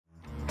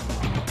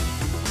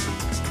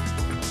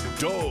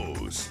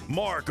Dos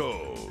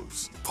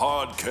Marcos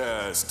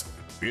Podcast.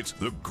 It's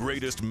the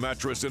greatest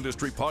mattress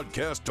industry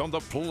podcast on the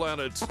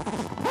planet.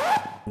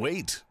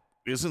 Wait,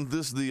 isn't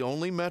this the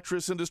only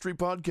mattress industry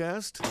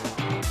podcast?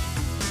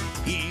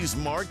 He's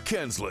Mark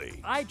Kensley.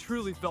 I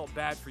truly felt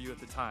bad for you at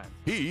the time.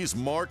 He's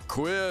Mark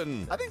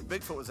Quinn. I think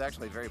Bigfoot was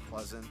actually very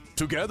pleasant.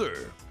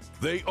 Together,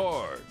 they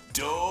are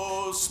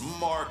Dos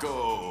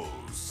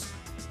Marcos.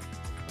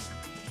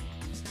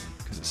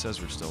 Because it says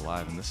we're still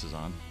live and this is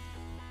on.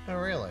 Oh,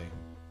 really?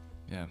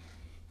 Yeah.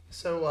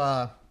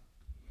 So,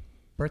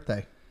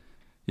 birthday.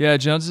 Yeah,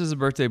 Jones is a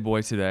birthday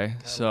boy today.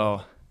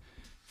 So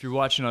if you're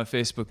watching on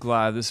Facebook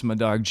Live, this is my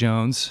dog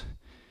Jones.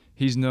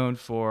 He's known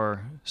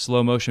for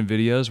slow motion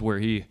videos where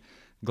he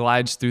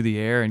glides through the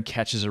air and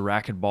catches a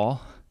racquetball.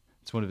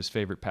 It's one of his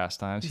favorite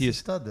pastimes. He's a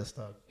stud, this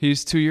dog.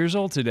 He's 2 years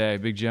old today,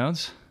 Big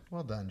Jones.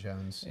 Well done,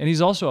 Jones. And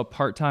he's also a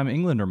part-time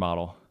Englander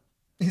model.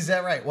 Is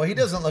that right? Well, he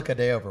doesn't look a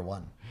day over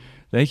one.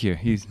 Thank you.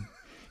 He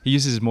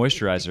uses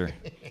moisturizer.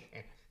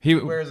 He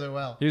wears it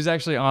well. He was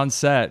actually on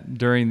set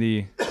during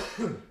the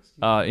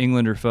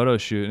Englander photo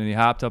shoot, and he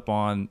hopped up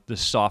on the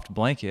soft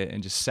blanket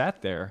and just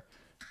sat there.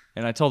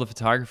 And I told the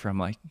photographer, I'm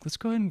like, let's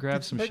go ahead and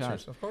grab some pictures,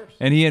 shots. of course.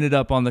 And he ended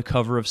up on the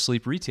cover of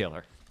Sleep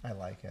Retailer. I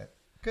like it.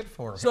 Good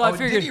for him. So I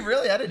figured, did he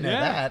really? I didn't know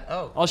Yeah. that.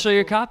 Oh, I'll show you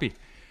a copy.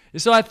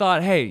 So I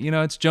thought, hey,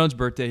 it's Jones'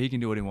 birthday. He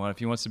can do what he wants. If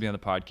he wants to be on the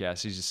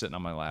podcast, he's just sitting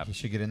on my lap, he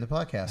should get in the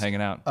podcast. hanging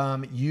out.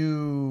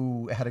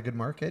 You had a good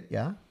market,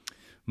 yeah?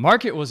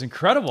 Market was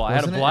incredible. I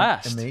had a Wasn't it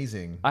blast.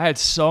 amazing. I had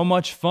so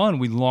much fun.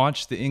 We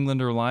launched the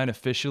Englander line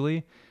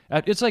officially.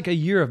 It's like a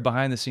year of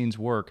behind-the-scenes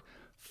work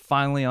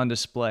finally on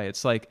display.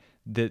 It's like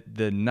the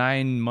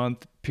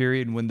 9-month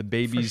period when the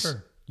baby's,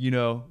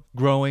 sure.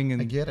 growing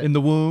I get it. in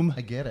the womb.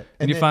 I get it.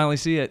 And you then- finally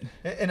see it.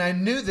 And I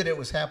knew that it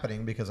was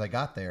happening because I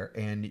got there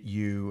and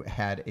you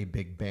had a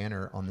big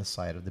banner on the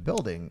side of the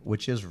building,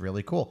 which is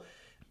really cool.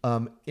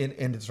 And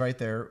it's right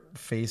there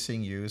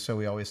facing you. So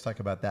we always talk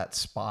about that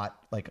spot,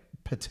 like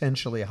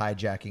potentially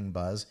hijacking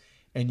buzz.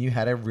 And you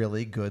had a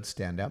really good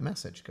standout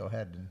message. Go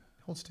ahead and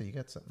hold still. You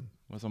got something.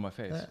 What's on my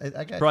face?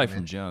 I got Probably you, man.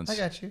 from Jones. I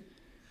got you.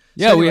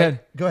 Yeah, So we anyway,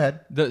 had. Go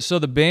ahead. So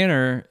the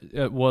banner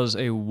was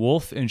a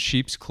wolf in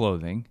sheep's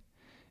clothing,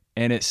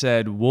 and it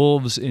said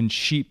wolves in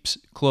sheep's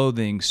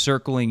clothing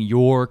circling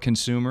your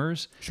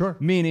consumers. Sure.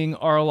 Meaning,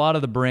 are a lot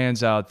of the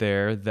brands out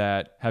there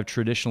that have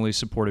traditionally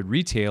supported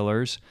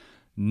retailers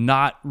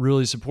not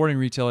really supporting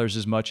retailers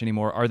as much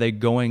anymore? Are they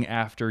going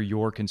after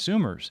your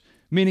consumers?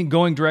 Meaning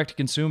going direct to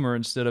consumer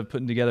instead of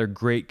putting together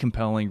great,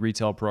 compelling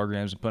retail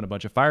programs and putting a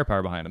bunch of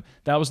firepower behind them.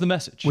 That was the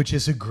message. Which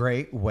is a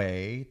great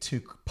way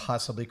to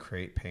possibly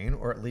create pain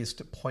or at least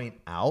to point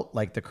out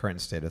like the current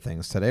state of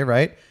things today,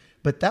 right?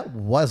 But that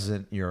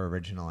wasn't your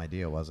original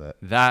idea, was it?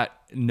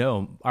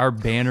 No, our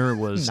banner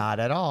was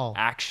Not at all.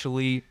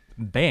 actually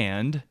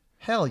banned.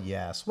 Hell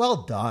yes.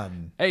 Well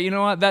done. Hey, you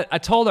know what? I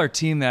told our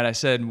team that. I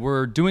said,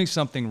 we're doing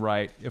something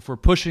right if we're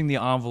pushing the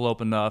envelope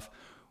enough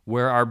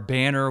where our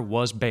banner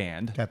was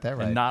banned. Got that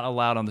right. And not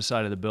allowed on the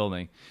side of the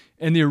building.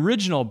 And the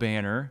original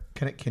banner...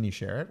 Can you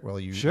share it?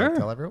 Will you Sure.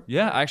 tell everyone?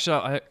 Yeah,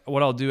 actually,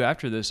 what I'll do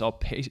after this, I'll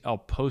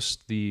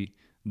post the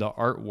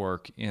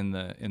artwork in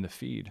the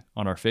feed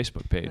on our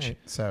Facebook page. Right.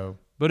 So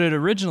But it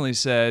originally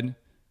said,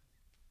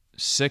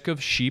 sick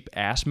of sheep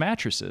ass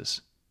mattresses.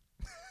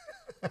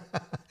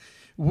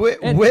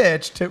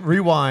 which, to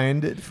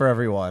rewind for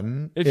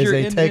everyone, If is you're a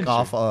in the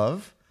takeoff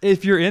of...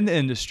 If you're in the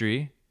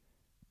industry,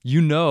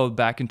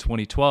 back in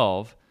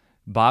 2012,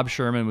 Bob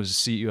Sherman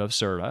was the CEO of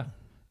Serta,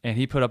 and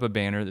he put up a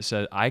banner that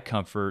said, "I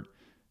comfort,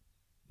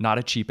 not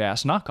a cheap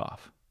ass knockoff."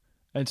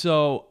 And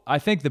so I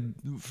think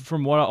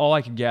from all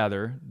I could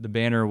gather, the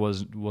banner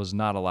was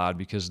not allowed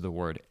because of the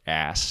word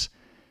 "ass"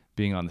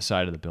 being on the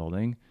side of the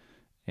building,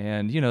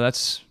 and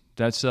that's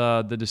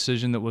the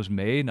decision that was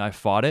made. I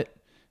fought it,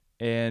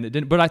 and it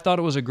didn't. But I thought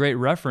it was a great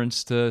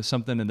reference to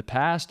something in the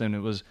past, and it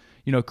was.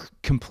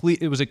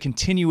 It was a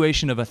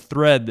continuation of a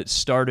thread that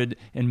started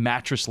in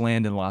Mattress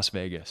Land in Las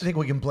Vegas. I think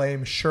we can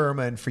blame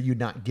Sherman for you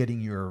not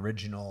getting your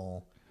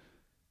original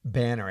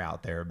banner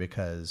out there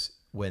because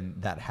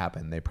when that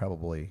happened, they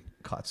probably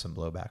caught some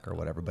blowback or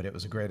whatever, but it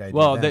was a great idea.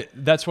 Well, then.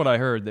 that's what I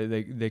heard.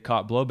 They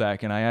caught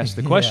blowback, and I asked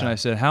the question. Yeah. I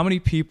said, how many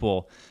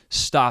people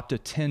stopped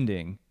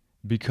attending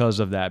because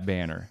of that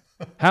banner?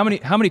 How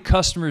many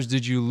customers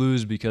did you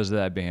lose because of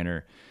that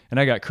banner? And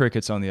I got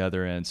crickets on the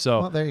other end.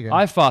 So Well, there you go.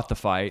 I fought the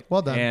fight.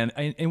 Well done.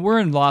 And we're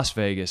in Las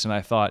Vegas, and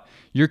I thought,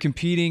 you're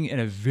competing in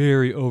a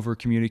very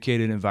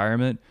over-communicated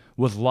environment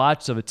with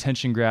lots of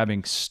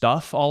attention-grabbing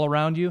stuff all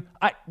around you.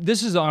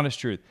 This is the honest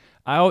truth.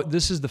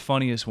 This is the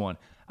funniest one.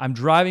 I'm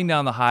driving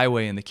down the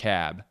highway in the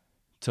cab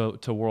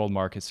to World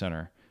Market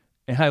Center,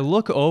 and I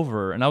look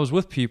over, and I was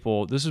with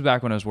people. This is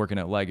back when I was working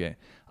at Leggett.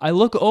 I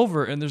look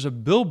over, and there's a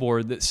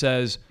billboard that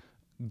says,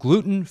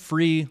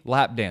 gluten-free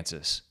lap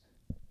dances.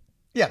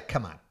 Yeah,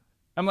 come on.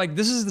 I'm like,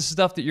 this is the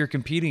stuff that you're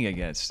competing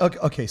against.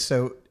 Okay,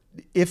 so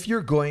if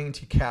you're going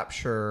to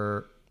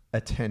capture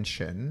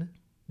attention,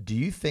 do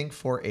you think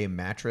for a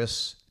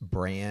mattress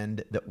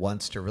brand that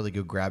wants to really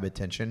go grab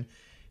attention,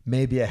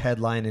 maybe a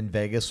headline in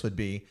Vegas would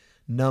be,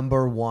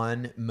 number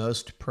one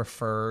most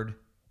preferred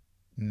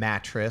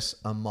mattress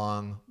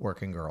among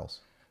working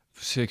girls.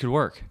 So it could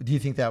work. Do you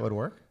think that would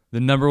work? The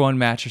number one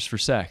mattress for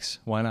sex.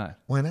 Why not?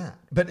 Why not?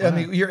 But I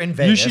mean, you're in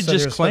Vegas. You should so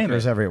just there's claim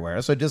hookers it.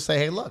 everywhere. So just say,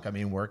 hey, look, I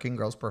mean, working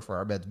girls prefer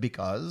our beds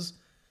because,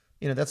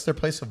 that's their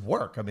place of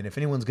work. I mean, if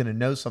anyone's going to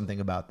know something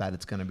about that,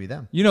 it's going to be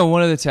them.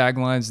 One of the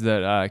taglines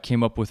that I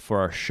came up with for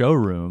our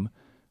showroom,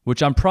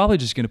 which I'm probably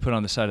just going to put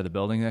on the side of the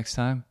building next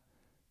time,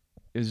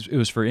 it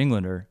was for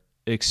Englander,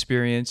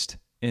 experienced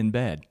in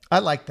bed. I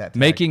like that.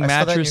 Making I saw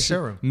that in your mattresses,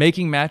 showroom.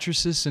 making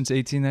mattresses since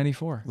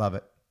 1894. Love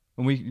it.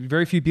 And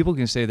very few people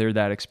can say they're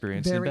that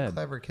experienced in Very bed.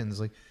 clever,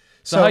 Kinsley.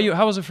 So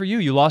how was it for you?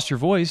 You lost your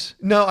voice.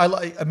 No,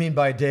 I mean,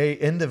 by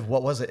end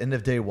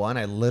of day one,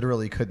 I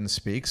literally couldn't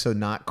speak. So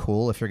not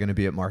cool if you're going to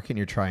be at market and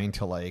you're trying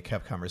to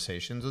have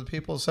conversations with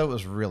people. So it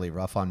was really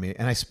rough on me.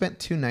 And I spent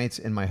 2 nights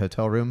in my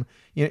hotel room.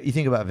 You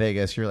think about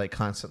Vegas, you're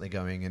constantly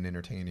going and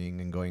entertaining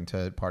and going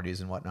to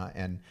parties and whatnot.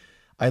 And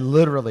I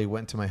literally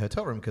went to my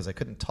hotel room because I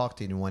couldn't talk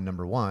to anyone,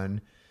 number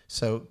one.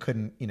 So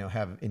couldn't,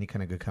 have any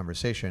kind of good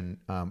conversation,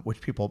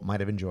 which people might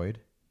have enjoyed.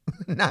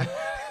 Not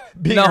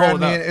being around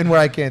me and where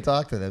I can't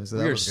talk to them. So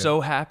we are so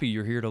happy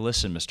you're here to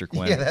listen, Mr.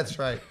 Quinn. Yeah, that's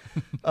right.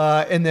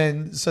 And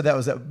then, so that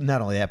was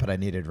not only that, but I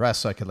needed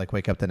rest so I could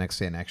wake up the next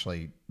day and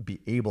actually be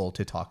able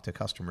to talk to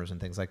customers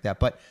and things like that.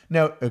 But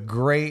no, a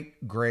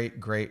great, great,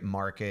 great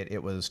market.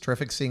 It was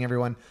terrific seeing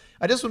everyone.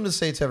 I just wanted to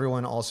say to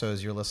everyone also,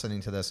 as you're listening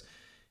to this,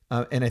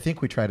 and I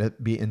think we try to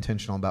be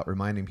intentional about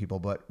reminding people,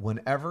 but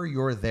whenever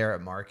you're there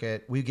at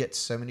market, we get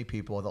so many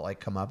people that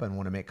come up and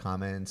want to make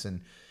comments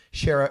and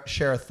share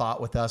a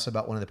thought with us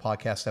about one of the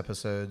podcast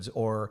episodes,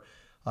 or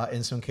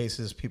in some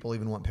cases, people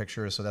even want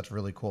pictures. So that's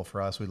really cool for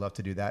us. We'd love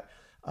to do that.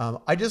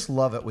 I just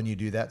love it when you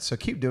do that. So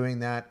keep doing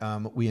that.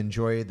 We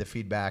enjoy the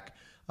feedback.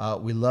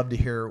 We love to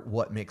hear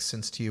what makes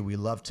sense to you. We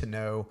love to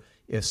know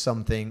if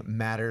something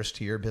matters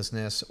to your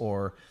business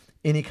or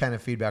any kind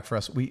of feedback for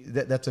us.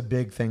 That's a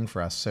big thing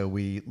for us. So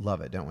we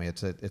love it, don't we?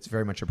 It's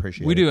very much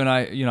appreciated. We do. And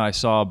I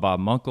saw Bob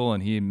Munkle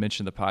and he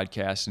mentioned the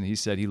podcast and he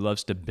said he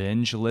loves to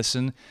binge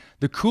listen.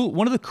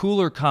 One of the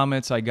cooler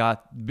comments I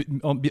got,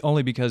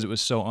 only because it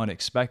was so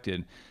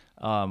unexpected.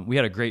 We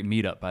had a great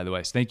meetup, by the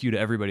way. So thank you to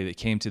everybody that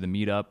came to the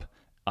meetup.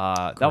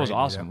 That was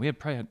awesome. We had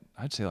probably,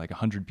 I'd say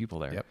 100 people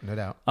there. Yep, no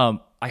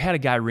doubt. I had a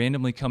guy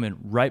randomly come in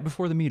right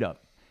before the meetup.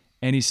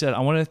 And he said, I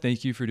want to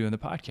thank you for doing the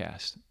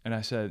podcast. And I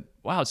said,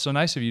 wow, it's so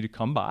nice of you to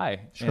come by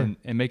and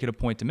make it a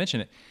point to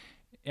mention it.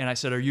 And I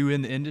said, are you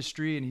in the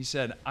industry? And he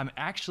said, I'm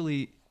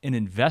actually an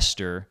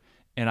investor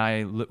and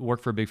I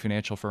work for a big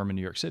financial firm in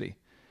New York City.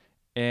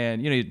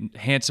 And,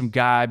 handsome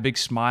guy, big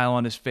smile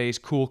on his face,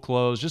 cool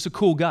clothes, just a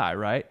cool guy,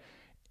 right?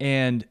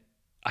 And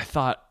I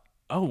thought,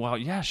 oh, well,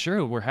 yeah,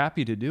 sure, we're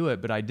happy to do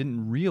it. But I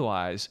didn't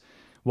realize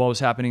what was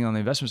happening on the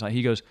investment side.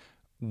 He goes,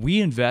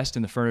 we invest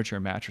in the furniture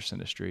and mattress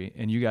industry,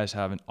 and you guys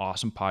have an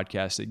awesome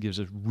podcast that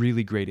gives us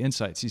really great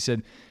insights. He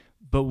said,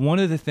 but one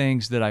of the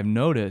things that I've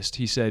noticed,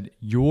 he said,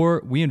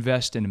 we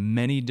invest in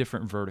many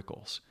different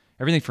verticals,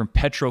 everything from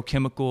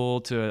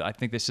petrochemical to, I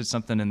think they said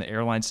something in the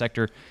airline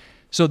sector.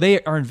 So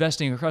they are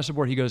investing across the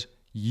board. He goes,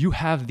 you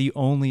have the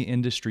only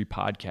industry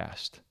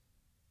podcast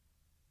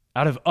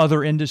out of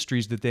other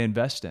industries that they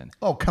invest in.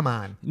 Oh, come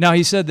on. Now,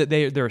 he said that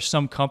there are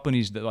some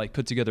companies that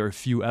put together a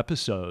few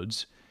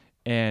episodes,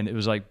 and it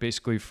was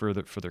basically for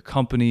their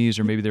companies,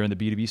 or maybe they're in the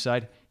B2B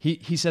side.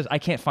 He says, I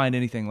can't find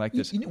anything like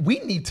this. We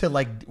need to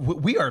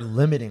we are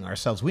limiting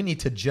ourselves. We need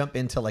to jump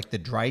into the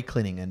dry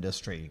cleaning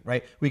industry,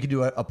 right? We could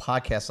do a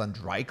podcast on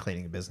dry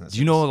cleaning business. Do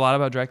you know a lot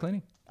about dry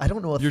cleaning? I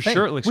don't know a Your thing.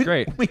 shirt looks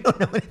great. We don't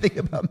know anything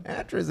about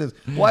mattresses.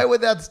 Why would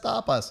that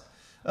stop us?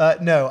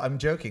 No, I'm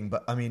joking.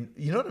 But I mean,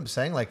 you know what I'm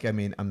saying?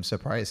 I'm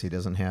surprised he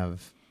doesn't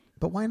have.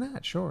 But why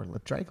not? Sure,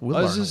 let's try. We'll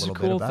learn a little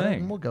bit about it,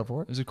 and we'll go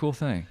for it. It's a cool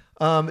thing.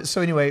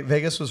 So anyway,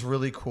 Vegas was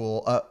really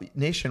cool.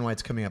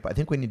 Nationwide's coming up. I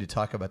think we need to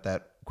talk about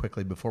that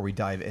quickly before we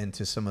dive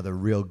into some of the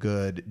real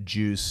good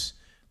juice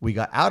we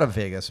got out of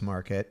Vegas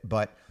market.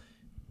 But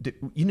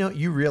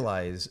you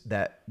realize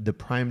that the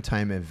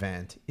primetime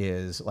event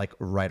is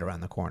right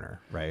around the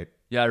corner, right?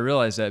 Yeah, I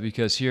realize that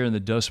because here in the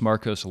Dos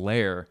Marcos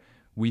lair,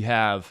 we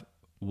have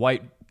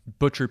white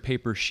butcher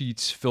paper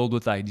sheets filled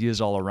with ideas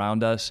all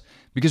around us,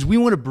 because we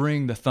want to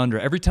bring the thunder.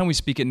 Every time we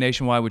speak at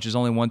Nationwide, which is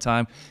only one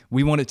time,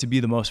 we want it to be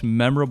the most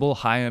memorable,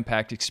 high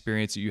impact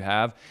experience that you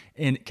have.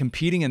 And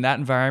competing in that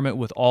environment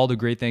with all the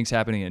great things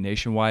happening at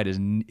Nationwide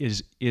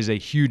is a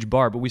huge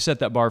bar. But we set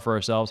that bar for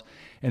ourselves,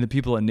 and the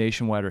people at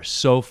Nationwide are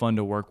so fun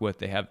to work with.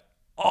 They have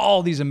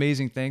all these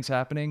amazing things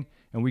happening,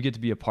 and we get to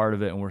be a part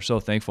of it, and we're so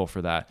thankful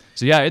for that.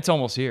 So yeah, it's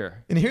almost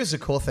here. And here's the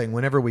cool thing.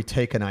 Whenever we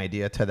take an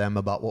idea to them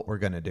about what we're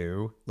going to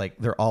do,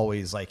 they're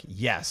always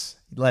yes,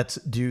 let's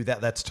do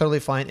that. That's totally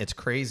fine. It's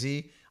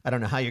crazy. I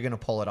don't know how you're going to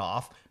pull it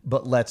off,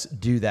 but let's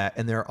do that.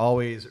 And they're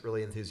always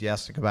really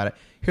enthusiastic about it.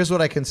 Here's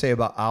what I can say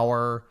about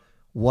our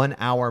 1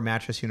 hour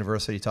Mattress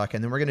University talk.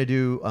 And then we're going to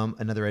do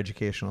another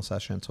educational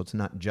session. So it's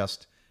not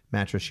just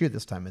Mattress U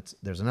this time.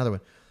 There's another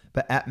one.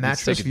 But at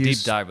Mattress Let's take a U,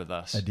 deep dive with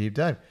us. A deep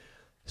dive.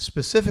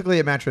 Specifically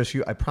at Mattress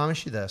U, I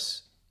promise you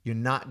this, you're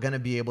not going to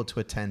be able to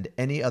attend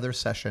any other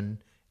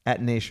session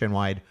at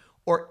Nationwide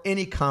or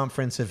any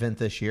conference event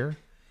this year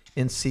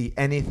and see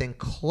anything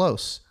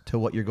close to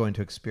what you're going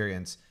to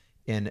experience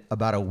in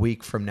about a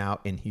week from now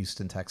in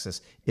Houston,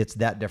 Texas. It's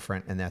that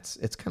different, and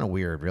it's kind of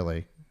weird,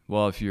 really.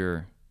 Well, if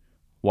you're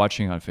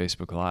watching on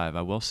Facebook Live,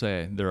 I will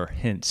say there are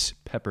hints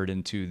peppered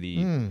into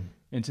the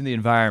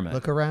environment.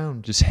 Look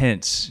around. Just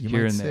hints You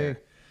here might and see.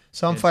 there.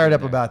 So I'm fired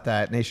up about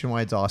that.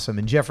 Nationwide's awesome.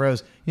 And Jeff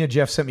Rose,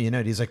 Jeff sent me a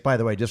note. He's like, by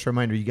the way, just a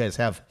reminder, you guys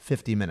have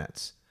 50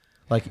 minutes.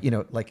 Like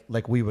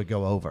we would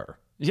go over.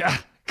 Yeah.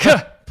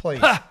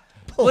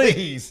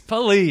 Please.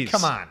 Please.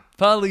 Come on.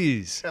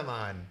 Please. Come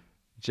on.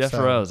 Jeff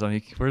So- Rose. I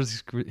mean,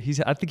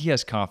 I think he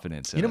has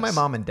confidence in My us.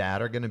 mom and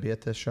dad are going to be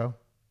at this show.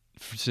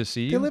 To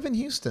see They you? live in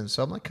Houston,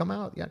 so I'm like, come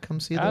out. Yeah, come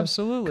see the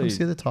Absolutely. Come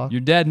see the talk.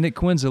 Your dad, Nick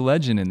Quinn's a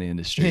legend in the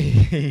industry.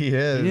 He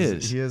is. He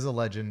is. He is a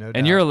legend, no doubt.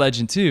 And you're a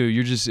legend too.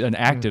 You're just an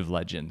active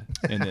legend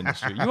in the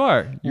industry. You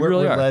are. You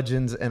really we're are.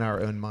 legends in our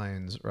own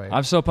minds, right?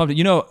 I'm so pumped.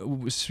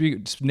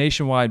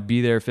 Nationwide,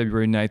 be there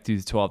February 9th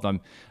through the 12th.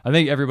 I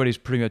think everybody's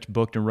pretty much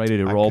booked and ready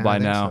to roll kinda by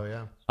think now. so,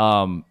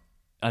 yeah.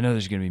 I know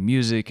there's going to be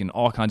music and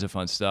all kinds of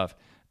fun stuff.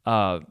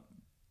 And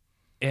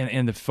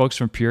the folks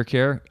from Pure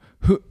Care,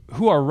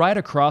 who are right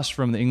across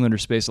from the Englander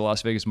Space at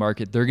Las Vegas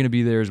Market, they're going to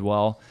be there as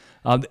well.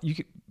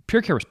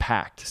 Pure Care was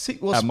packed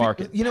at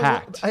Market.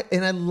 Packed.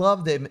 I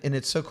love them, and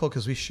it's so cool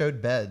because we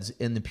showed beds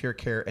in the Pure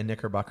Care and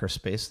Knickerbocker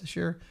space this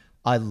year.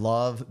 I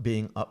love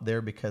being up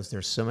there because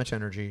there's so much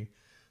energy.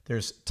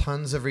 There's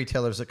tons of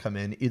retailers that come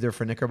in, either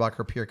for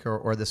Knickerbocker, Pure Care,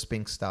 or the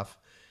Spink stuff,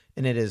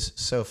 and it is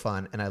so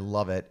fun, and I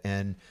love it.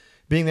 And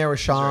being there with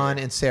Sean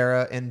and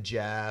Sarah and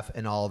Jeff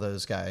and all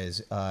those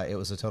guys, it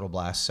was a total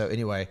blast. So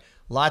anyway,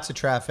 lots of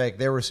traffic.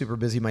 They were super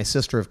busy. My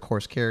sister, of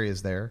course, Carrie,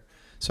 is there.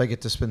 So I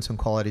get to spend some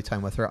quality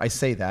time with her. I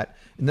say that.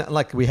 Not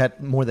like we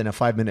had more than a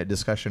 5-minute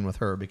discussion with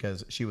her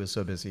because she was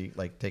so busy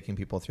like taking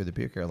people through the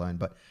Pure Care line.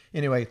 But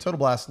anyway, total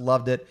blast.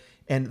 Loved it.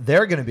 And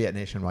they're going to be at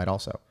Nationwide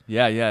also.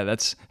 Yeah.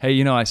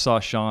 Hey, I saw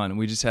Sean.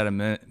 We just had a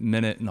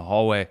minute in the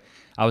hallway.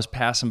 I was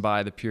passing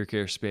by the Pure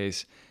Care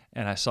space,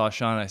 and I saw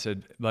Sean, and I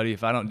said, buddy,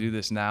 if I don't do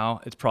this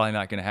now, it's probably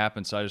not going to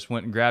happen. So I just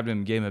went and grabbed him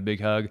and gave him a big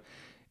hug.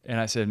 And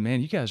I said,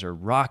 man, you guys are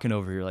rocking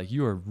over here. Like,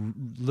 you are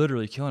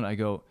literally killing it. I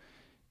go,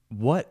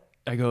 what?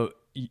 I go,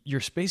 your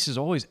space is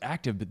always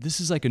active, but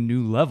this is like a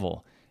new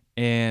level.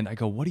 And I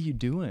go, what are you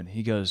doing?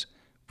 He goes,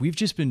 we've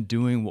just been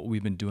doing what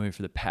we've been doing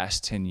for the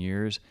past 10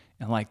 years.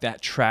 And like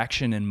that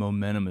traction and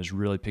momentum is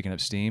really picking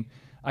up steam.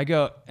 I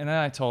go, and then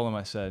I told him,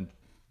 I said,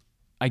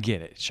 I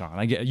get it, Sean.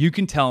 I get it. You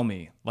can tell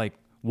me, like,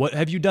 what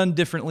have you done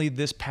differently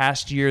this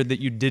past year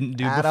that you didn't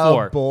do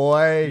before?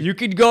 Boy. You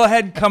could go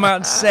ahead and come out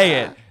and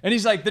say it. And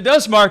he's like, the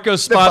Dos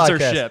Marcos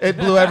sponsorship. It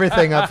blew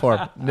everything up for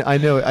him. I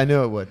knew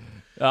it would.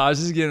 I was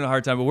just giving a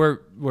hard time, but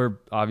we're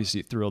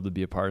obviously thrilled to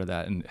be a part of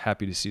that and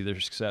happy to see their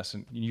success.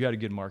 And you got a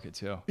good market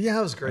too. Yeah,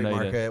 it was a great I know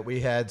you did. market.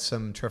 We had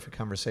some terrific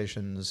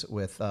conversations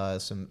with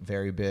some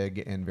very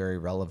big and very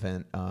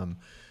relevant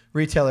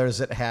retailers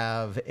that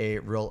have a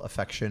real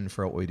affection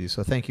for what we do.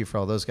 So thank you for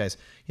all those guys.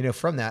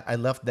 From that, I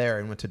left there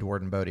and went to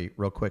Dward & Bodie.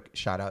 Real quick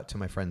shout out to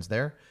my friends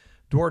there.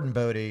 Dward &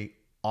 Bodie,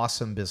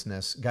 awesome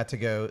business. Got to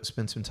go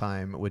spend some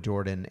time with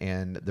Jordan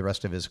and the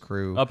rest of his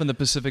crew. Up in the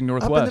Pacific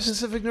Northwest. Up in the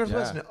Pacific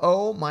Northwest. Yeah.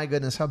 Oh my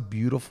goodness, how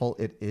beautiful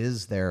it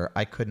is there.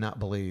 I could not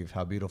believe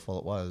how beautiful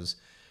it was.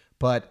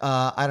 But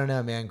I don't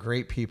know, man,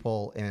 great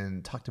people,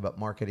 and talked about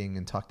marketing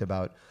and talked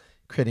about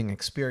creating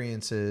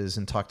experiences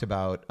and talked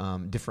about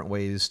different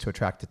ways to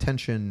attract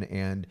attention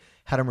and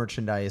how to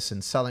merchandise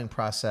and selling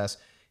process.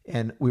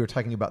 And we were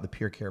talking about the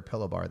Pure Care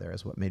Pillow Bar there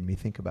is what made me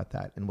think about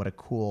that and what a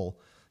cool,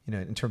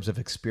 in terms of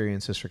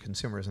experiences for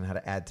consumers and how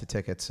to add to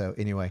tickets. So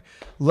anyway,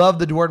 love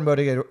the Dward &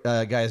 Bodie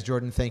guys.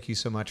 Jordan, thank you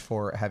so much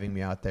for having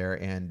me out there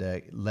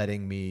and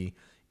letting me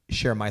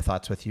share my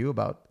thoughts with you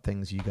about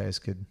things you guys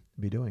could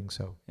be doing.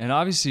 So, and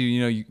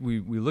obviously,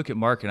 we look at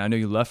market. I know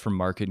you left from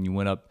market and you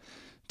went up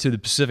to the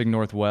Pacific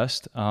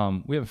Northwest.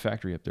 We have a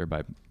factory up there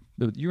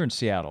you're in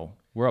Seattle.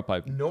 We're up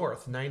by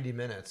north, 90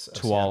 minutes of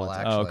Tualatin. Seattle,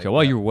 actually. Oh, okay.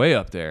 Well, you're way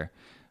up there,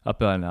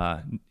 up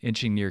on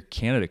inching near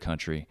Canada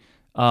country.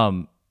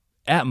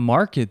 At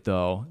market,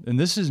 though, and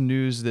this is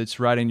news that's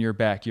right in your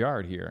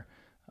backyard here,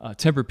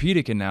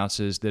 Tempur-Pedic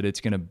announces that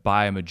it's going to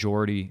buy a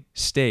majority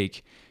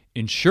stake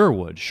in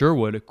Sherwood.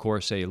 Sherwood, of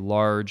course, a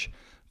large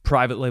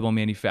private label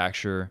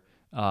manufacturer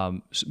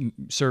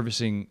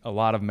servicing a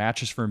lot of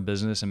Mattress Firm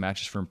business and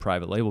Mattress Firm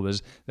private label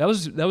business. That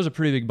was a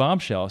pretty big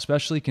bombshell,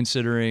 especially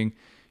considering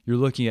you're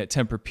looking at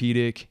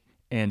Tempur-Pedic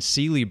and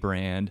Sealy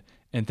brand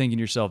and thinking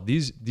to yourself,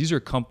 these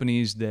are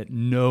companies that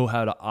know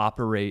how to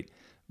operate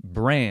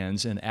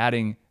brands, and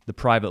adding the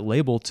private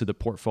label to the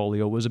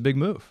portfolio was a big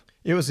move.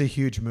 It was a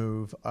huge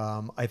move,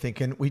 I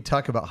think. And we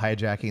talk about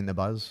hijacking the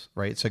buzz,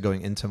 right? So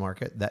going into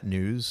market, that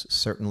news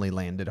certainly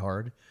landed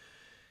hard.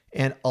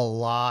 And a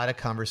lot of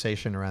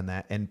conversation around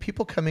that. And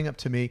people coming up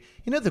to me,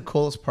 the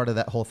coolest part of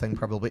that whole thing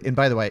probably, and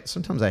by the way,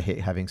 sometimes I hate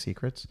having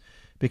secrets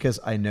because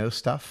I know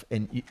stuff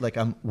and like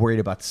I'm worried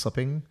about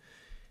slipping.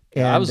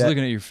 And I was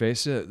looking at your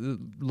face a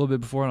little bit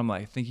before, and I'm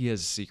like, I think he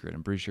has a secret.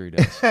 I'm pretty sure he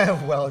does.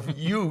 well, if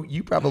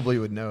you probably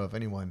would know if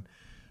anyone.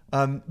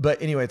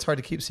 But anyway, it's hard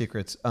to keep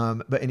secrets.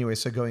 But anyway,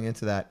 so going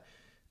into that,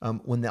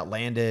 when that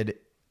landed,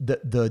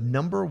 the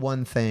number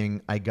one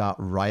thing I got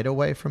right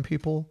away from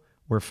people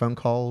were phone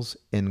calls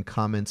and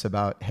comments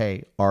about,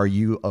 hey, are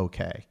you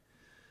okay?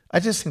 I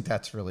just think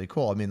that's really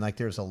cool. I mean, like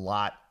there's a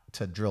lot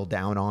to drill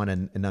down on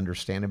and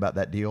understand about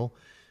that deal.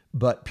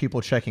 But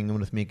people checking in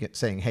with me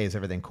saying, hey, is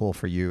everything cool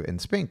for you and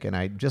Spink? And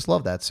I just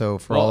love that. So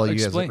for all of you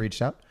guys that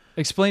reached out.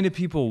 Explain to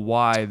people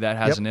why that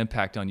has an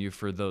impact on you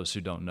for those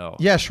who don't know.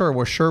 Yeah, sure.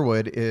 Well,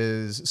 Sherwood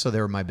so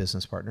they were my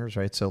business partners,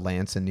 right? So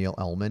Lance and Neil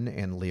Ellman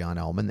and Leon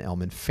Ellman, the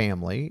Ellman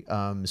family.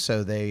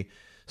 So they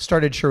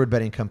started Sherwood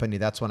Bedding Company.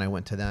 That's when I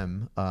went to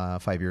them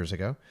 5 years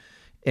ago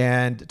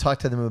and talked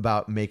to them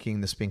about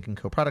making the Spink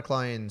 & Co. product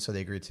line. So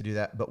they agreed to do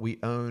that. But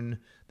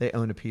they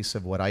own a piece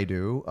of what I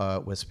do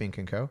with Spink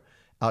 & Co.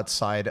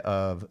 outside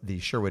of the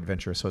Sherwood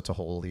venture. So it's a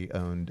wholly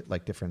owned,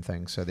 like different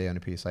things. So they own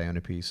a piece, I own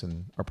a piece,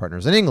 and our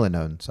partners in England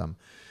own some,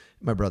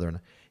 my brother and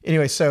I.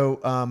 Anyway, so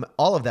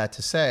all of that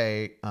to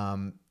say,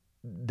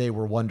 they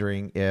were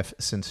wondering if,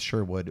 since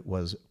Sherwood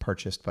was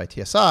purchased by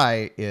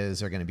TSI,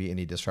 is there going to be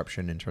any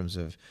disruption in terms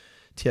of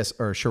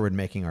Sherwood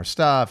making our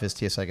stuff? Is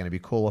TSI going to be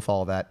cool with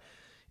all of that?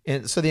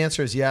 And so the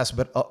answer is yes,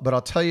 but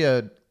I'll tell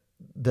you,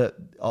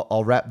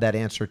 I'll wrap that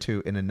answer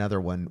to in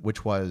another one,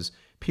 which was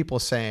people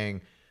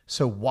saying,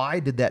 so why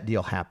did that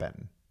deal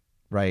happen,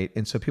 right?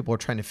 And so people are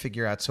trying to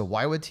figure out, so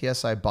why would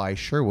TSI buy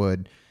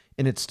Sherwood?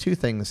 And it's two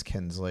things,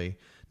 Kinsley.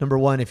 Number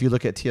one, if you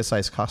look at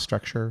TSI's cost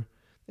structure,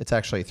 it's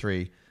actually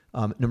three.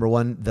 Number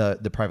one,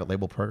 the private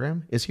label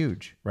program is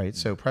huge, right?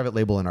 So private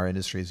label in our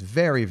industry is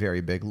very,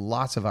 very big.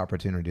 Lots of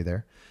opportunity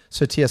there.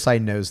 So TSI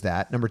knows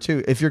that. Number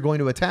two, if you're going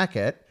to attack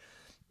it,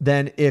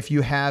 then if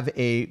you have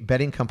a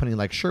bedding company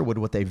like Sherwood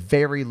with a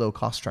very low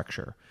cost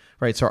structure,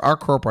 right? So our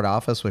corporate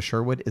office with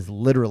Sherwood is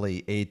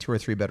literally a 2 or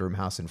 3 bedroom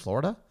house in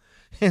Florida.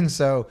 And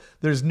so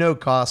there's no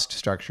cost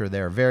structure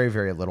there, very,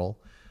 very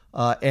little.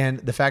 And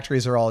the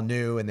factories are all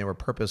new and they were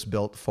purpose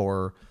built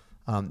for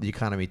the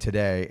economy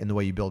today and the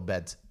way you build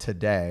beds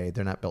today.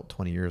 They're not built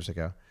 20 years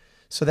ago.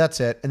 So that's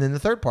it. And then the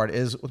third part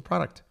is with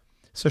product.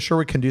 So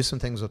Sherwood can do some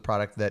things with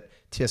product that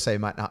TSA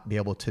might not be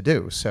able to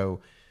do. So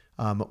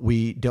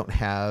we don't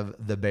have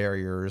the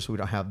barriers. We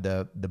don't have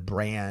the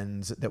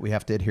brands that we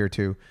have to adhere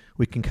to.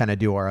 We can kind of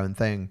do our own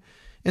thing.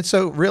 And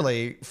so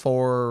really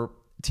for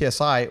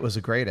TSI, it was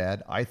a great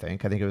ad, I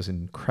think. I think it was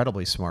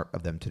incredibly smart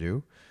of them to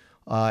do.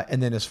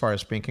 And then as far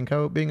as Spink &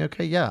 Co. being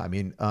okay, yeah. I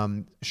mean,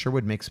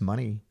 Sherwood makes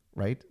money,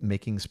 right?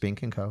 Making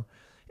Spink & Co.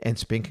 And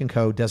Spink &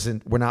 Co.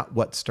 we're not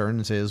what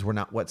Stearns is. We're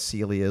not what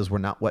Sealy is. We're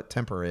not what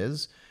Tempur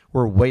is.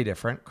 We're way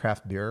different.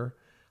 Craft beer,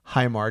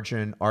 high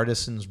margin,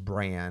 artisans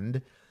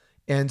brand.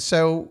 And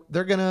so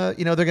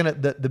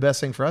the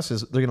best thing for us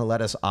is they're going to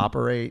let us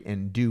operate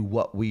and do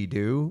what we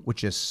do,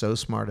 which is so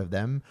smart of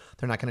them.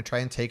 They're not going to try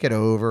and take it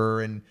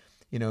over and,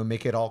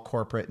 make it all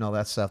corporate and all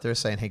that stuff. They're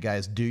saying, hey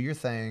guys, do your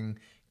thing,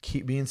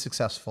 keep being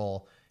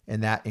successful.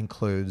 And that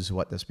includes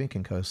what the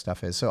Spink & Co.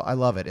 stuff is. So I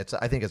love it.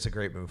 I think it's a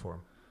great move for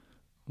them.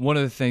 One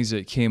of the things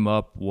that came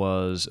up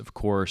was, of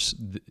course,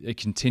 a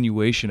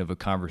continuation of a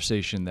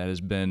conversation that has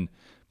been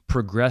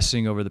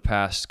progressing over the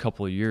past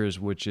couple of years,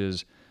 which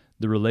is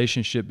the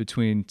relationship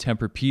between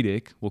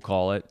Tempur-Pedic, we'll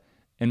call it,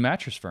 and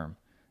Mattress Firm.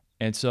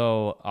 And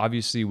so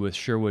obviously with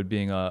Sherwood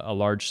being a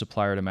large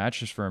supplier to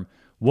Mattress Firm,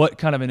 what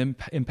kind of an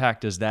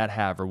impact does that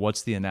have, or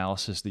what's the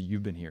analysis that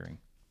you've been hearing?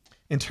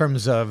 In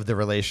terms of the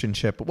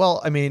relationship,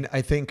 well, I mean,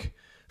 I think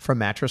from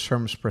Mattress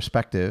Firm's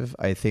perspective,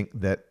 I think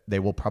that they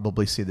will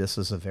probably see this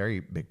as a very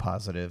big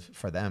positive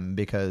for them,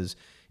 because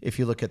if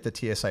you look at the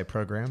TSI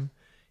program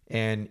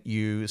and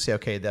you say,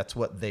 okay, that's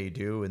what they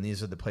do, and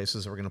these are the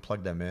places we're going to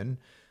plug them in.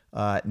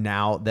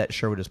 Now that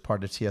Sherwood is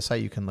part of TSI,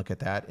 you can look at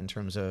that in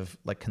terms of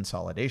like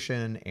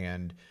consolidation,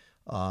 and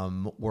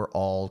we're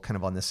all kind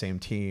of on the same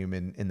team.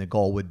 And the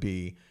goal would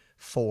be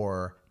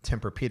for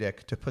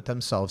Tempur-Pedic to put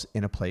themselves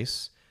in a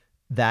place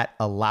that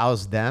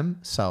allows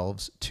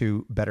themselves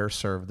to better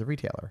serve the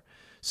retailer.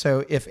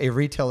 So if a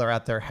retailer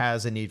out there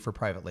has a need for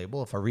private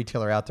label, if a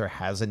retailer out there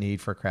has a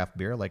need for craft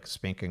beer like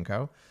Spink &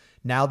 Co.,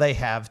 now they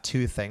have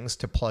two things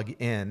to plug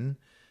in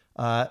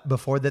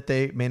before that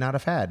they may not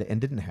have had and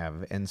didn't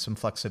have, and some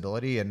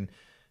flexibility and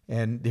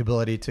the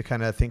ability to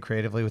kind of think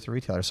creatively with the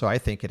retailer. So I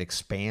think it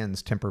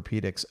expands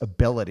Tempur-Pedic's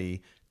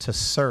ability to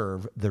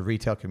serve the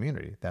retail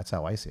community. That's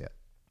how I see it.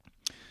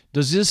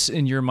 Does this,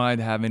 in your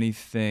mind, have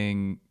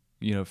anything,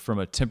 from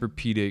a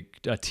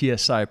Tempur-Pedic, a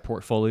TSI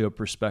portfolio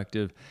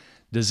perspective,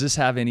 does this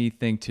have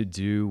anything to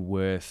do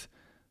with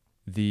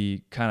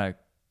the kind of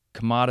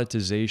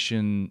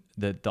commoditization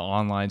that the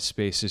online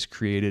space has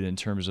created in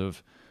terms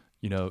of,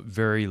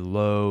 very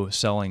low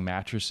selling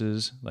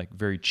mattresses, like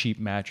very cheap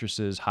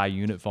mattresses, high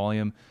unit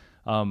volume?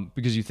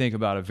 Because you think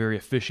about a very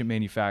efficient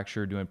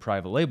manufacturer doing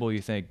private label,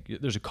 you think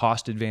there's a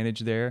cost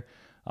advantage there.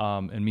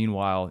 And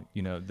meanwhile,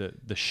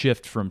 the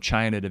shift from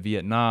China to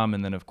Vietnam,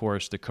 and then of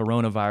course the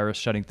coronavirus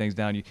shutting things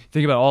down. You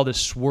think about all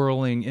this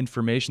swirling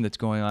information that's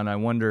going on. I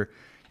wonder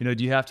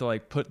do you have to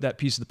like put that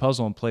piece of the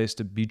puzzle in place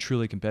to be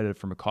truly competitive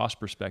from a cost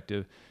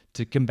perspective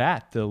to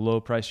combat the low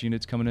price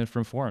units coming in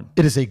from foreign?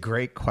 It is a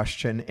great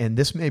question. And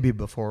this may be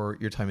before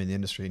your time in the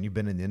industry, and you've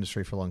been in the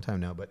industry for a long time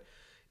now, but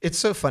it's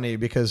so funny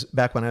because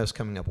back when I was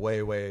coming up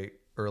way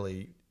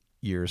early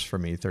years for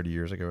me, 30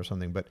 years ago or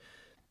something, but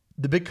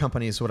the big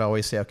companies would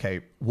always say,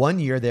 okay, one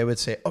year they would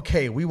say,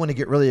 okay, we want to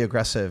get really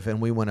aggressive and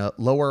we want to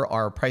lower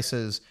our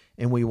prices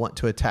and we want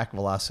to attack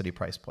velocity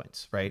price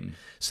points, right?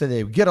 So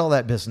they would get all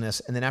that business.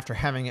 And then after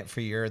having it for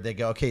a year, they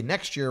go, okay,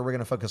 next year we're going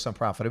to focus on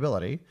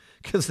profitability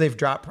because they've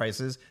dropped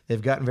prices.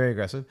 They've gotten very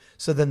aggressive.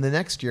 So then the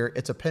next year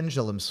it's a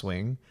pendulum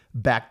swing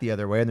back the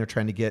other way and they're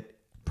trying to get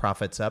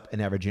profits up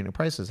and average unit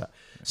prices up.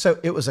 So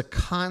it was a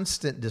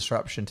constant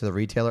disruption to the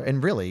retailer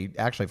and really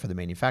actually for the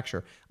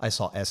manufacturer. I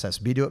saw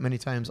SSB do it many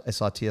times. I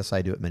saw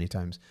TSI do it many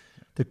times.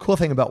 The cool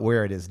thing about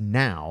where it is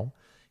now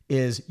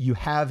is you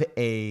have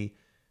a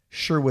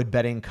Sherwood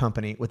bedding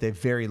company with a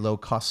very low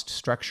cost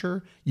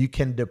structure you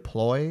can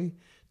deploy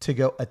to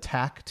go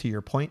attack, to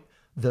your point,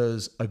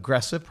 those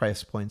aggressive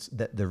price points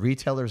that the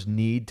retailers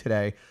need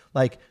today.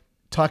 Like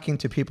talking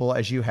to people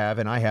as you have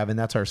and I have, and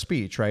that's our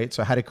speech, right?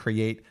 So how to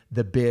create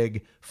the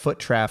big foot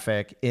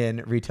traffic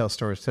in retail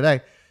stores today.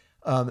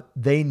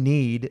 They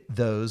need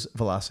those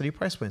velocity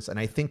price points. And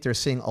I think they're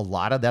seeing a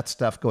lot of that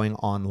stuff going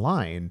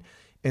online.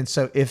 And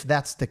so if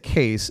that's the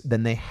case,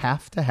 then they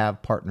have to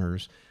have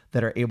partners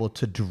that are able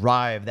to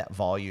drive that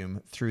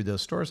volume through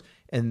those stores.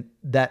 And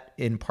that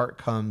in part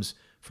comes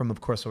from, of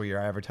course, where you're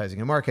advertising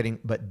and marketing,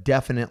 but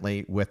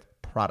definitely with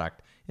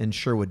product. And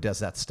Sherwood does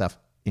that stuff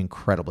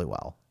incredibly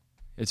well.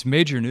 It's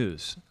major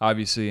news,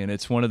 obviously, and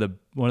it's one of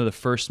the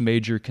first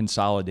major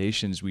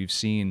consolidations we've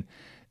seen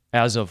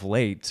as of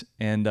late.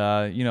 And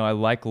I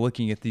like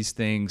looking at these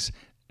things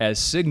as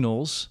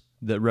signals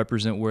that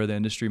represent where the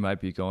industry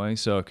might be going.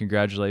 So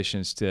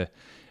congratulations to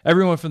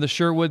everyone from the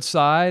Sherwood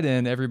side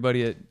and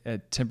everybody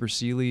at Tempur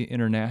Sealy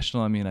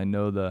International. I mean, I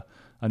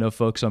know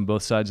folks on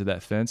both sides of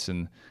that fence,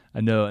 and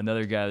I know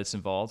another guy that's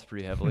involved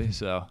pretty heavily.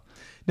 So.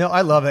 No,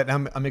 I love it.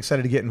 I'm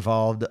excited to get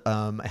involved.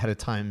 I had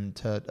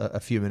a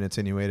few minutes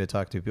anyway to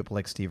talk to people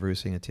like Steve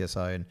Rusing at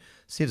TSI, and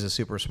Steve's a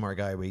super smart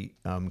guy. We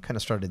kind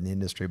of started in the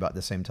industry about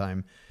the same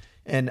time.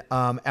 And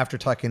after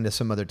talking to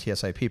some other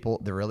TSI people,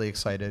 they're really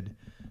excited.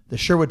 The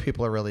Sherwood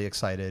people are really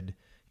excited.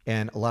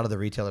 And a lot of the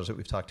retailers that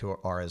we've talked to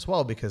are as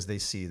well because they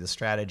see the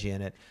strategy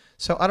in it.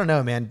 So I don't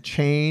know, man.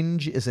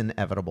 Change is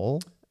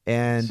inevitable,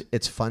 and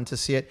it's fun to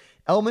see it.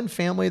 Ellman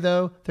family,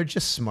 though, they're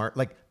just smart.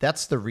 Like,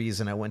 that's the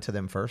reason I went to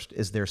them first,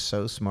 is they're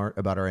so smart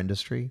about our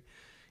industry.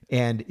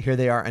 And here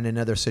they are in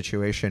another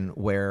situation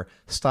where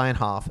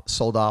Steinhoff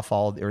sold off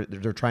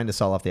they're trying to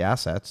sell off the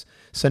assets.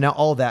 So now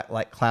all that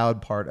like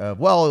cloud part of,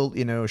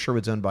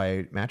 Sherwood's owned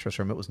by Mattress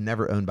Firm. It was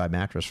never owned by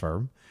Mattress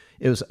Firm.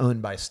 It was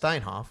owned by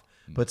Steinhoff.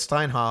 But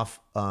Steinhoff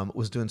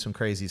was doing some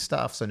crazy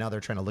stuff. So now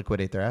they're trying to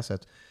liquidate their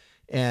assets.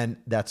 And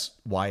that's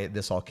why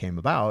this all came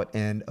about.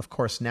 And of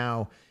course,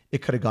 now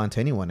it could have gone to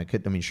anyone.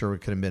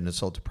 Sherwood could have been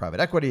sold to private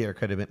equity, or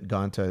could have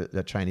gone to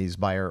a Chinese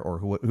buyer, or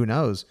who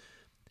knows.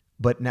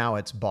 But now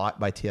it's bought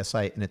by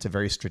TSI, and it's a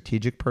very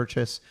strategic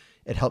purchase.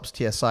 It helps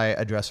TSI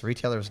address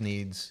retailers'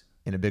 needs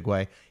in a big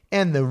way.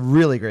 And the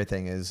really great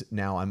thing is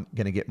now I'm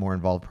going to get more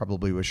involved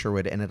probably with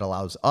Sherwood, and it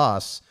allows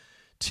us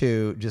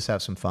to just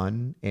have some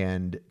fun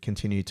and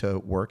continue to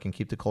work and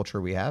keep the culture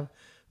we have,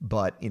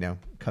 but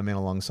come in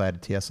alongside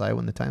of TSI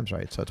when the time's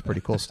right. So it's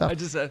pretty cool stuff.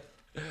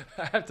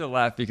 I have to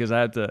laugh because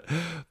I have to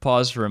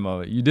pause for a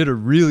moment. You did a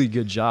really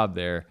good job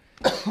there,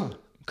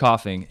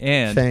 coughing,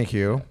 and thank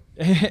you,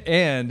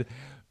 and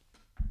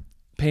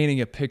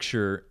painting a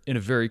picture in a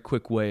very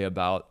quick way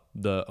about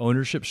the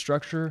ownership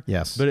structure.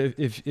 Yes. But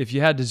if you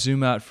had to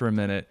zoom out for a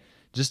minute,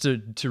 just to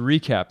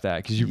recap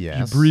that, because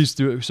you breezed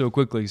through it so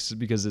quickly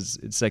because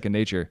it's second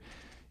nature.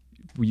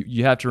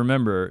 You have to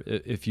remember,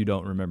 if you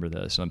don't remember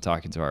this, and I'm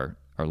talking to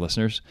our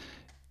listeners,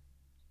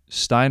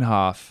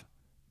 Steinhoff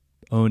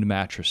owned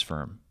Mattress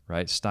Firm,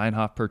 right?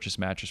 Steinhoff purchased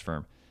Mattress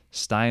Firm.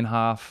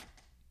 Steinhoff,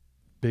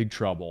 big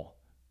trouble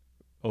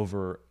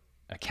over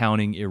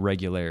accounting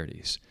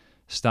irregularities.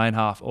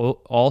 Steinhoff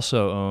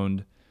also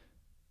owned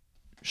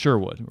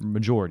Sherwood,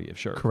 majority of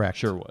Sherwood. Correct.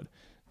 Sherwood.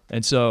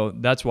 And so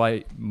that's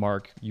why,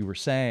 Mark, you were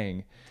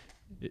saying,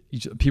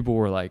 people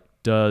were like,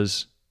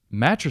 does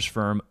Mattress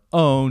Firm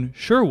own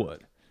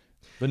Sherwood?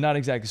 But not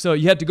exactly. So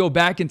you had to go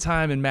back in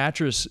time in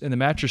the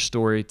mattress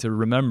story to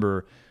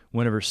remember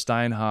whenever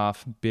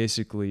Steinhoff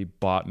basically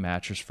bought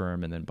Mattress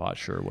Firm and then bought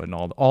Sherwood and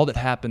all that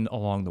happened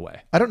along the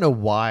way. I don't know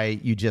why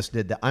you just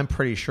did that. I'm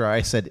pretty sure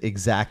I said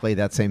exactly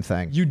that same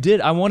thing. You did.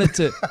 I wanted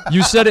to.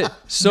 You said it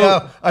so.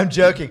 No, I'm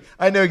joking.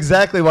 I know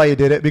exactly why you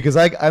did it because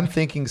I'm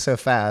thinking so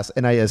fast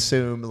and I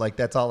assume like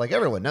that's all. Like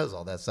everyone knows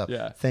all that stuff.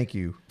 Yeah. Thank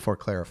you for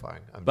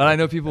clarifying. But I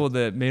know people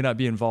that may not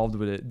be involved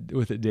with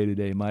it day to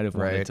day might have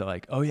wanted Right. to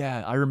like, oh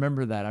yeah, I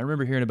remember that. I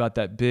remember hearing about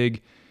that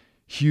big,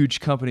 huge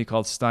company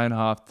called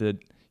Steinhoff that,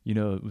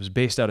 it was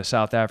based out of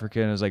South Africa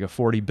and it was like a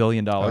 $40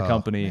 billion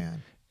company.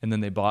 Man. And then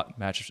they bought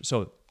Mattress.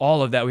 So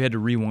all of that, we had to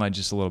rewind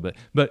just a little bit.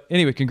 But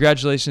anyway,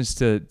 congratulations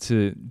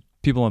to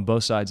people on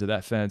both sides of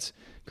that fence.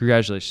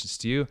 congratulations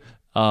to you.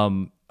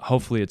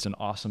 Hopefully it's an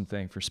awesome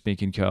thing for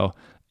Spink & Co.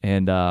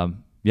 And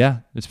yeah,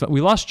 it's fun.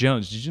 We lost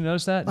Jones. Did you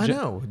notice that? I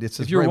know. It's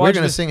if we're going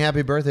to sing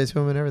happy birthday to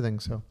him and everything.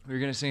 So we were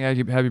going to sing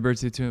happy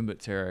birthday to him, but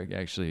Tara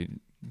actually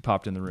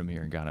popped in the room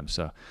here and got him.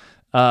 So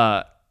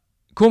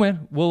cool,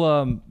 man.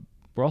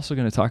 We're also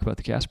going to talk about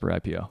the Casper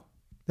IPO.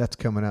 That's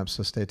coming up,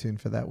 so stay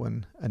tuned for that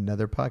one.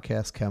 Another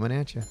podcast coming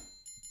at you.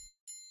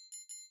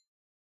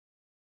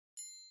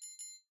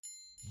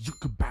 You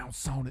can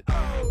bounce on it.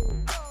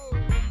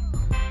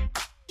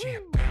 Yeah,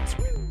 bounce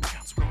with it,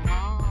 bounce with it.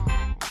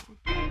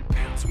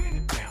 Bounce with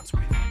it, bounce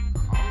with it.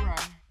 All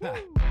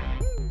right.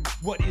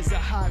 What is a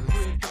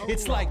hybrid?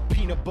 It's like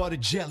peanut butter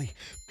jelly,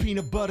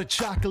 peanut butter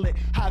chocolate.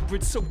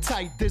 Hybrid so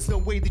tight, there's no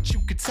way that you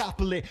could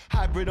topple it.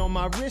 Hybrid on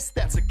my wrist,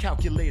 that's a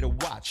calculator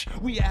watch.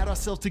 We add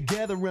ourselves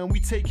together and we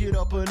take it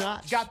up a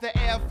notch. Got the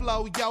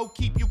airflow, yo,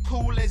 keep you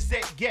cool as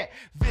it get.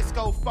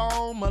 Visco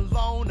foam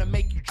alone to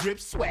make you drip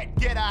sweat.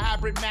 Get a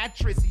hybrid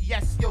mattress,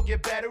 yes, you'll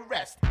get better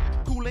rest.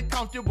 Cool and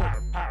comfortable.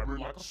 Hybrid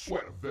like a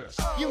sweater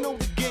vest. You know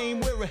the game,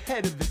 we're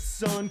ahead of it,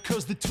 son.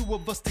 Cause the two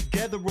of us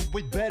together are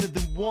way better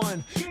than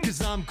one.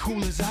 Cause I'm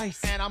cool as ice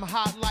and I'm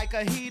hot like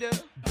a heater.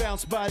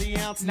 Bounce by the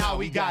ounce, now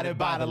we got it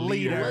by the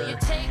liter. Well, you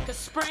take a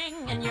spring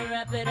and you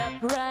wrap it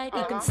up right.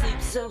 You can sleep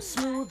so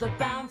smooth or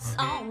bounce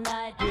all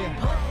night.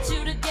 Put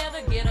two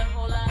together, get a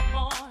whole lot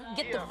more.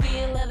 Get the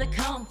feel of the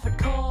comfort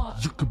core.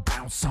 You can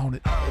bounce on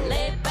it.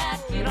 Lay back,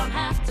 you don't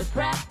have to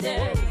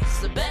practice.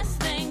 The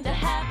best thing to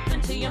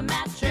happen to your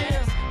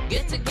mattress.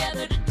 Get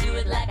together to do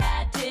it like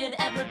I did.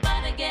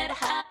 Everybody get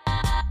hybrid.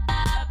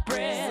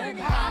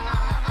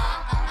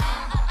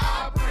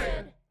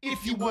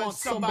 If you want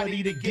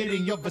somebody to get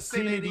in your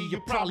vicinity, you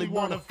probably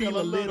want to feel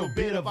a little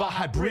bit of a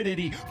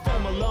hybridity.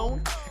 Foam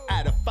alone,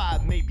 out of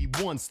 5, maybe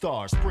 1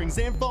 star. Springs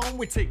and foam,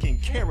 we're taking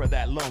care of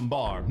that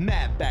lumbar.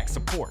 Mad back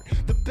support,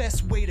 the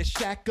best way to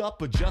shack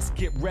up or just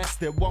get rest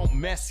that won't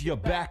mess your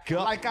back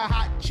up. Like a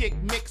hot chick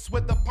mixed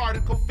with a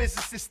particle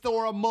physicist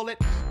or a mullet.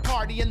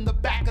 Party in the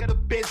back of the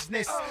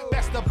business.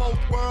 Best of both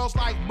worlds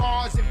like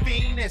Mars and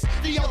Venus.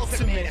 The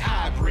ultimate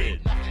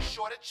hybrid. Nothing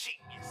short of genius.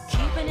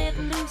 Keeping it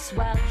loose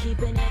while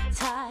keeping it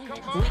tight.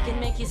 We can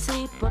make you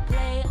sleep or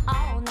play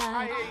all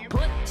night.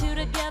 Put two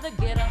together,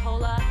 get a whole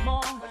lot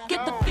more.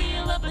 Get the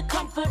feel of the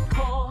comfort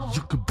core.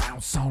 You can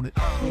bounce on it.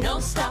 No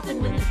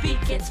stopping when the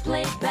beat gets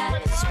played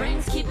back.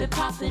 Springs keep it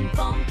popping,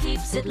 foam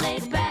keeps it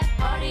laid back.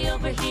 Party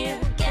over here,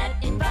 get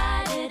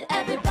invited.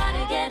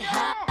 Everybody get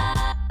hybrid.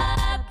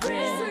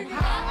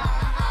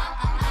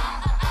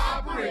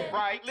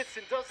 Right,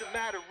 listen, doesn't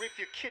matter if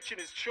your kitchen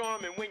is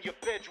charming when your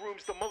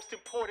bedroom's the most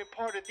important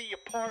part of the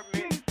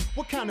apartment.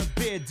 What kind of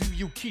bed do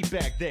you keep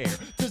back there?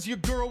 Does your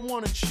girl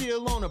want to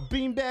chill on a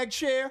beanbag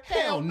chair?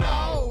 Hell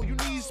no! You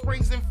need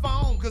springs and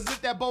foam, cause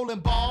if that bowling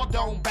ball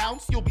don't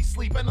bounce, you'll be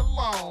sleeping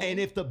alone. And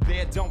if the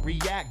bed don't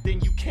react,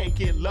 then you can't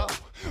get low.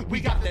 We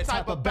got that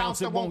type of bounce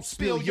that won't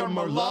spill your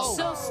Merlot.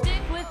 So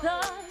stick with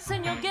us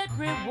and you'll get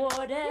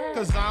rewarded.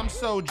 Cause I'm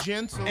so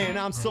gentle and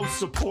I'm so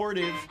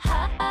supportive.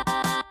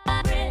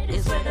 Hybrid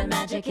is where the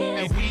magic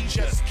is. And we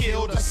just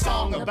killed a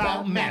song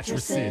about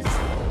mattresses.